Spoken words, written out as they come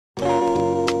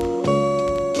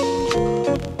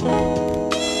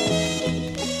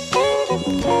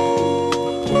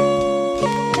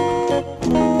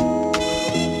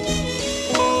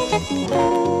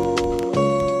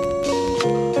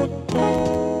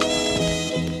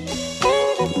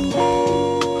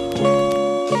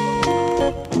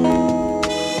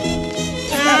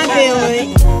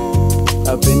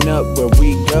up where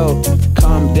we go.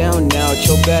 Calm down now,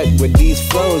 chill back with these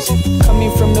flows.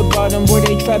 Coming from the bottom where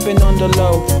they trapping on the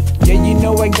low. Yeah, you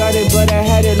know I got it, but I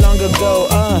had it long ago.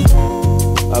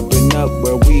 Up and up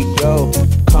where we go.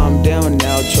 Calm down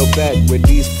now, chill back with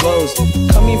these flows.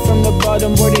 Coming from the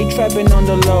bottom where they trapping on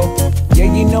the low.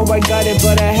 Yeah, you know I got it,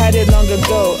 but I had it long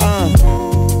ago.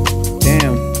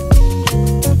 Damn.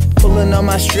 Pulling on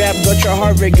my strap, got your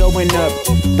heart rate going up.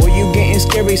 Boy, you getting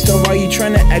scary, so why you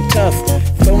tryna act tough?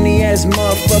 Phony ass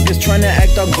motherfuckers tryna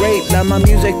act all great, like my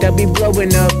music that be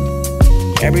blowing up.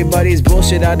 Everybody's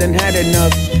bullshit, I done had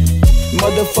enough.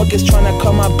 Motherfuckers tryna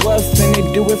call my bluff, and they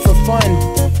do it for fun.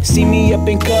 See me up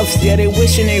in cuffs, yeah, they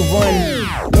wishing they won.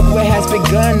 Look what has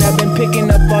begun, I've been picking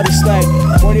up all the slack.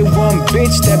 More than one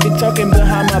bitch that be talking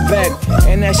behind my back,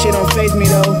 and that shit don't faze me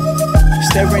though.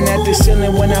 Staring at the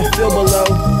ceiling when I feel below.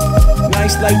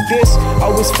 Nights like this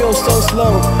always feel so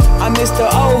slow. I miss the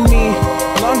old me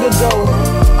long ago.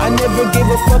 I never gave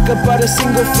a fuck about a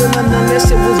single feeling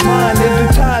unless it was mine. In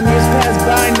due time, years pass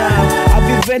by now. I'll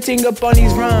be venting up on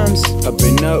these rhymes. Up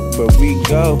and up, but we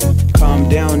go. Calm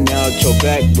down now, chill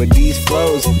back with these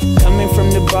flows. Coming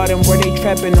from the bottom where they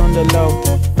trapping on the low.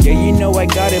 Yeah, you know I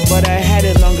got it, but I had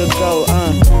it long ago.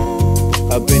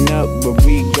 Up and up, where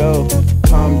we go.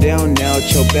 Calm down now,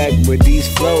 chill back with these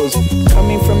flows.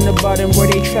 Coming from the bottom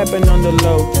where they trapping on the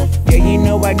low. Yeah, you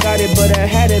know I got it, but I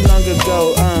had it long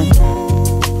ago.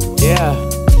 Yeah.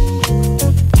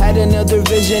 Had another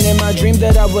vision in my dream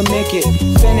that I would make it.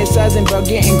 Fantasizing about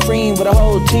getting cream with a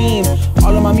whole team.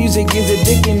 All of my music is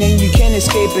addicting and you can't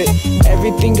escape it.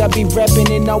 Everything I be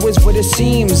rapping and always what it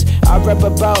seems. I rap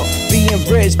about being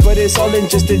rich, but it's all in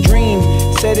just a dream.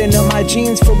 Setting up my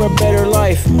jeans for a better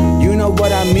life. You know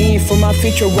what I mean, for my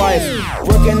future wife.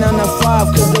 Working on a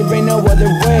 5 cause there ain't no other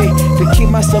way to keep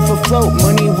myself afloat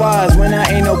money wise when I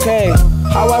ain't okay.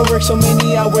 How I work so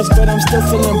many hours, but I'm still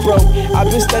feeling broke. I've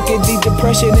been stuck in deep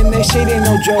depression and that shit ain't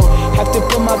no joke. Have to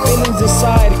put my feelings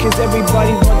aside, cause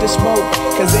everybody want to smoke.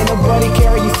 Cause ain't nobody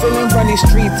care how you feeling run these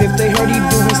streets. If they heard you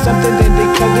doing something, then they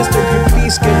cut this to your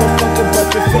peace. Give a fuck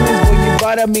about your feelings, boy, you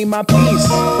bother me my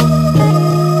peace.